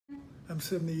I'm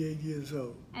 78 years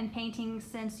old. And painting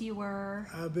since you were?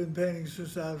 I've been painting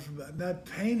since I was, not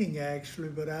painting actually,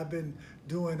 but I've been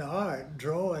doing art,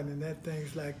 drawing and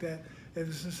things like that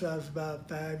ever since I was about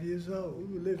 5 years old.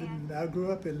 We were living, I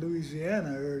grew up in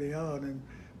Louisiana early on, and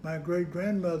my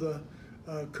great-grandmother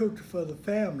cooked for the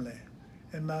family.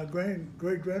 And my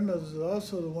great-grandmothers are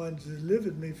also the ones that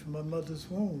delivered me from my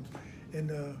mother's womb in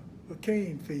a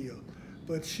cane field.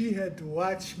 But she had to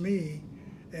watch me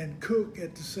and cook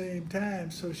at the same time,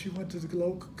 so she went to the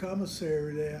local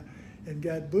commissary there and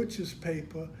got butcher's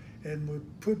paper and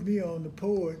would put me on the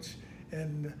porch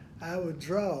and I would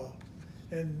draw.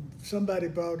 And somebody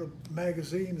brought a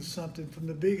magazine or something from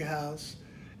the big house,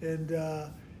 and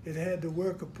it had the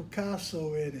work of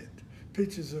Picasso in it,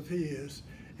 pictures of his.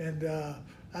 And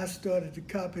I started to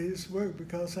copy his work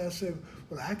because I said,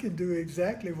 well, I can do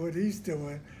exactly what he's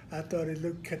doing. I thought it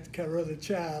looked rather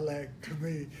childlike to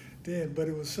me then, but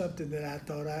it was something that I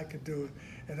thought I could do.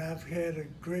 And I've had a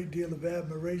great deal of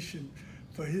admiration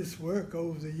for his work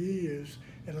over the years,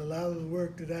 and a lot of the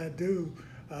work that I do,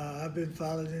 I've been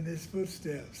following in his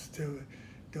footsteps,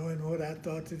 doing what I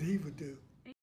thought that he would do.